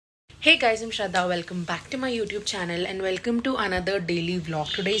Hey guys, I'm Shradha. Welcome back to my YouTube channel and welcome to another daily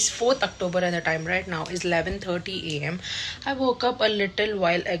vlog. Today is 4th October and the time right now is 11:30 a.m. I woke up a little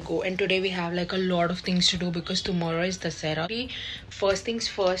while ago and today we have like a lot of things to do because tomorrow is Dussehra. First things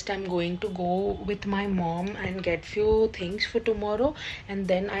first, I'm going to go with my mom and get few things for tomorrow, and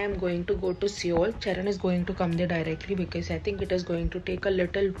then I am going to go to Seoul. Charan is going to come there directly because I think it is going to take a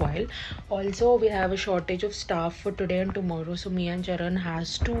little while. Also, we have a shortage of staff for today and tomorrow, so me and Charan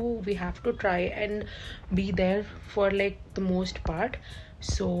we have to try and be there for like the most part.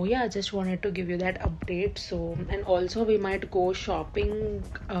 So yeah, I just wanted to give you that update. So, and also we might go shopping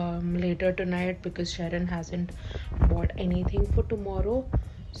later tonight because Charan hasn't bought anything for tomorrow.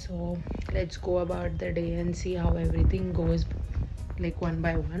 So let's go about the day and see how everything goes, like one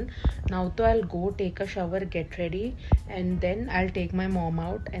by one. Now so I'll go take a shower, get ready, and then I'll take my mom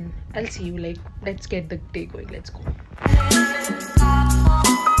out and I'll see you. Like, let's get the day going. Let's go.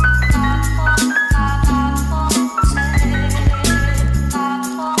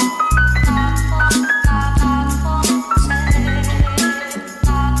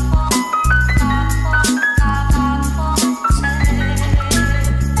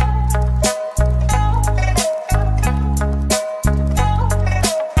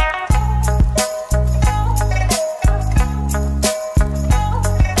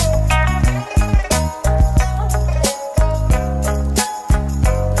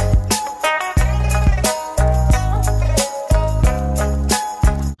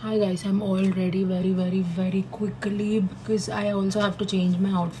 I'm all ready very quickly because I also have to change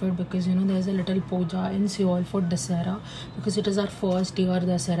my outfit because you know there's a little puja in Seoul for Dussehra because it is our first year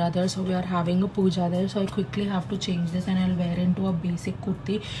Dussehra there, so we are having a puja there. So I quickly have to change this and I'll wear into a basic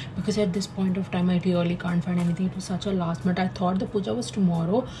kurti because at this point of time I really can't find anything. It was such a last minute. I thought the puja was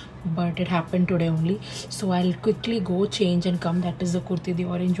tomorrow but it happened today only, so I'll quickly go change and come. That is the kurti, the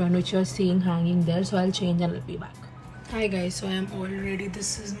orange one which you're seeing hanging there. So I'll change and I'll be back. Hi guys, so I am all ready.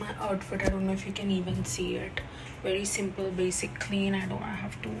 This is my outfit. I don't know if you can even see it. Very simple, basic, clean. I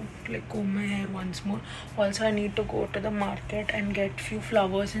have to like comb my hair once more. Also, I need to go to the market and get few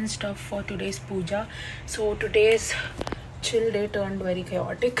flowers and stuff for today's puja. So today's chill day turned very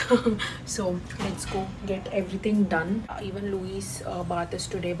chaotic. So let's go get everything done. Even Louis' bath is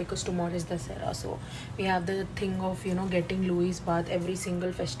today because tomorrow is Dussehra. So we have the thing of, you know, getting Louis' bath every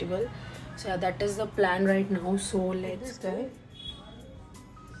single festival. So yeah, that is the plan right now. So let's go.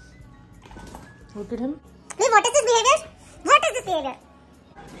 Look at him. What is this behavior? What is this behavior?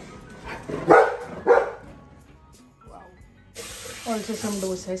 Wow. Also some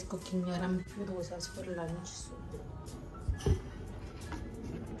dosa is cooking here. I'm few dosas for lunch.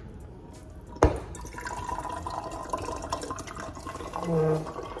 So.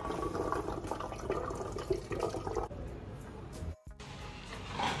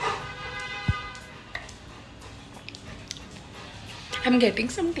 I'm getting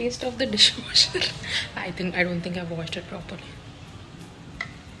some taste of the dishwasher. I don't think I've washed it properly.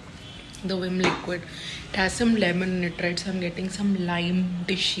 The Vim liquid. It has some lemon in it, right? So I'm getting some lime,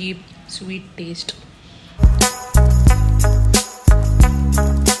 dishy, sweet taste.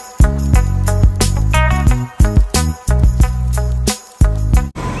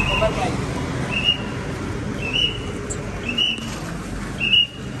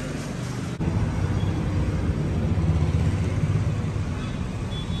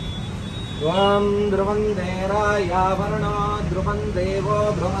 ध्रुवन्देरायावरणो ध्रुवन्देवो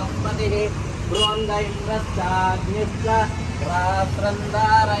बृहस्पतिः बृहन्द इन्द्रश्चाग्निश्च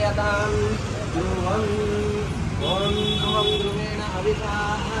रात्रन्दारयताम् ध्रुवम् ॐ नवं ध्रुवेण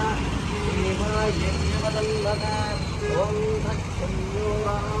अविताः हेमायज्ञवदल्लत ॐ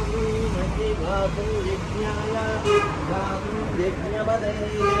तच्छन्योराम् महिघातुं यज्ञाय गातुं यज्ञवदे.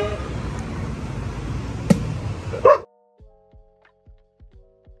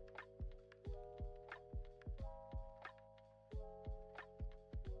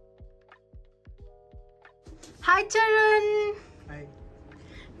 Hi Charan! Hi.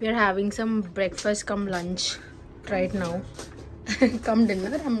 We are having some breakfast come lunch right now. Come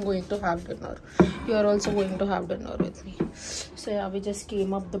dinner, I'm going to have dinner. You are also going to have dinner with me. So yeah, we just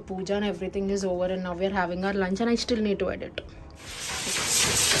came up the puja and everything is over and now we are having our lunch and I still need to edit.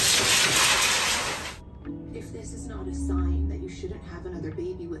 If this is not a sign that you shouldn't have another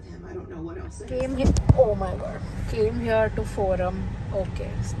baby with him, I don't know what else it is. Came here, oh my god. Came here to Forum.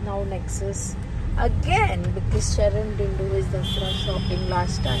 Okay, now Nexus. Again because Charan didn't do his Dussehra shopping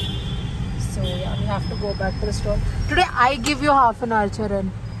last time. So yeah, we have to go back to the store. Today I give you half an hour,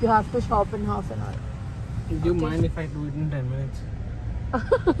 Charan. You have to shop in half an hour. Do you mind if I do it in 10 minutes?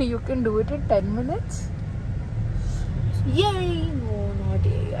 You can do it in 10 minutes? Yay! No, not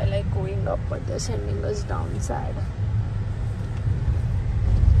yay. I like going up, but they're sending us downside.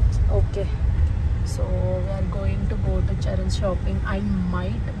 Okay, so we are going to go to Charan shopping. I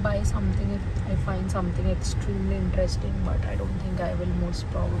might buy something if I find something extremely interesting, but I don't think I will, most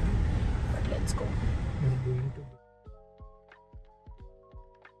probably. But let's go.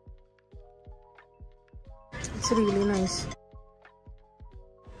 It's really nice.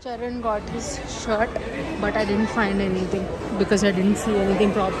 Charan got his shirt, but I didn't find anything because I didn't see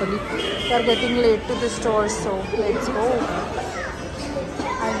anything properly. We are getting late to the store, so let's go.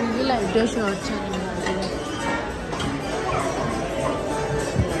 I really like the shirt, Charan.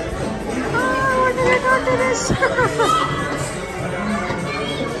 What did I do to this?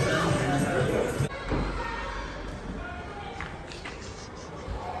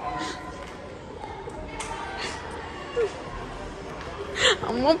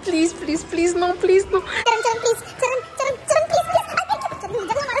 Amma, please, please, please, no, please, no. Charan, Charan, please. Charan, Charan, Charan, please, please. Charan,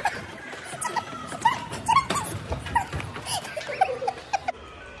 Charan,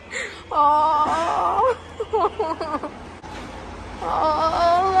 Oh.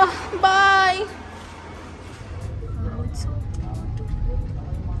 Oh, bye. Oh, it's so cute.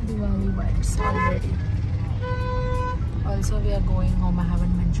 Diwali vibes already. Also, we are going home. I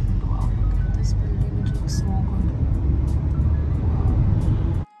haven't mentioned. Wow, look at this building. It looks so good.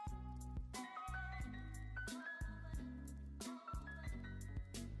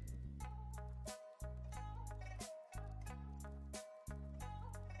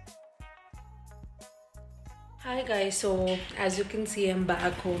 Hi guys, so as you can see, I'm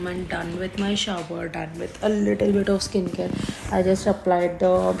back home and done with my shower, done with a little bit of skincare. I just applied the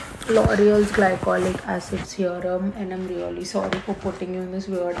L'Oreal's glycolic acid serum and I'm really sorry for putting you in this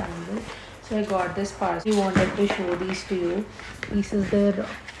weird angle. So I got this parcel. I wanted to show these to you. This is their,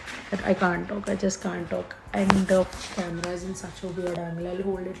 I can't talk, I just can't talk. And the camera is in such a weird angle. I'll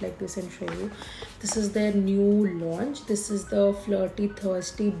hold it like this and show you. This is their new launch. This is the Flirty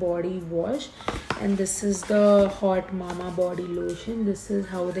Thirsty Body Wash. And this is the Hot Mama Body Lotion. This is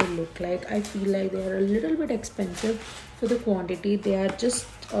how they look like. I feel like they are a little bit expensive for the quantity. They are just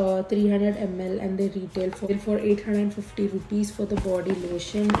 300 ml and they retail for 850 rupees for the body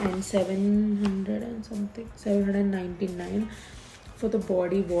lotion and 700 and something, 799 for the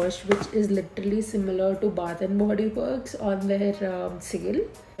body wash, which is literally similar to Bath and Body Works on their sale.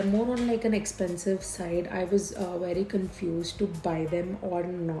 They're more on like an expensive side. I was very confused to buy them or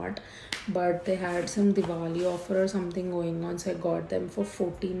not, but they had some Diwali offer or something going on, so I got them for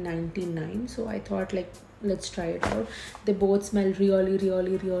 $14.99. So I thought like, let's try it out. They both smell really,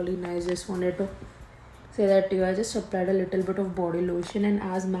 really, really nice. Just wanted to say that to you. I just applied a little bit of body lotion, and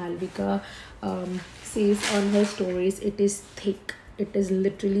as Malvika says on her stories, it is thick. It is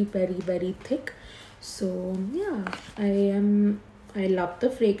literally very, very thick. So yeah, I love the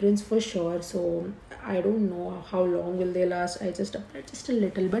fragrance for sure. So I don't know how long will they last. I just applied just a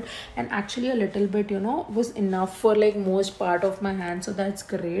little bit, and actually a little bit, you know, was enough for like most part of my hand, so that's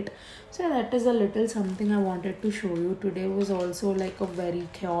great. So that is a little something I wanted to show you. Today was also like a very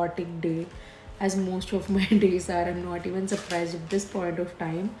chaotic day, as most of my days are. I'm not even surprised at this point of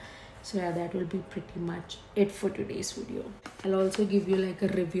time. So yeah, that will be pretty much it for today's video. I'll also give you like a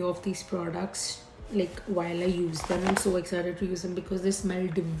review of these products like while I use them. I'm so excited to use them because they smell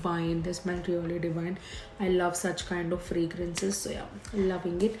divine. They smell really divine. I love such kind of fragrances. So yeah,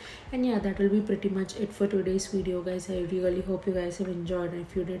 loving it. And yeah, that will be pretty much it for today's video, guys. I really hope you guys have enjoyed, and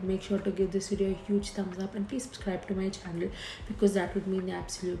if you did, make sure to give this video a huge thumbs up and please subscribe to my channel because that would mean the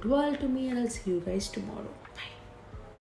absolute world to me, and I'll see you guys tomorrow.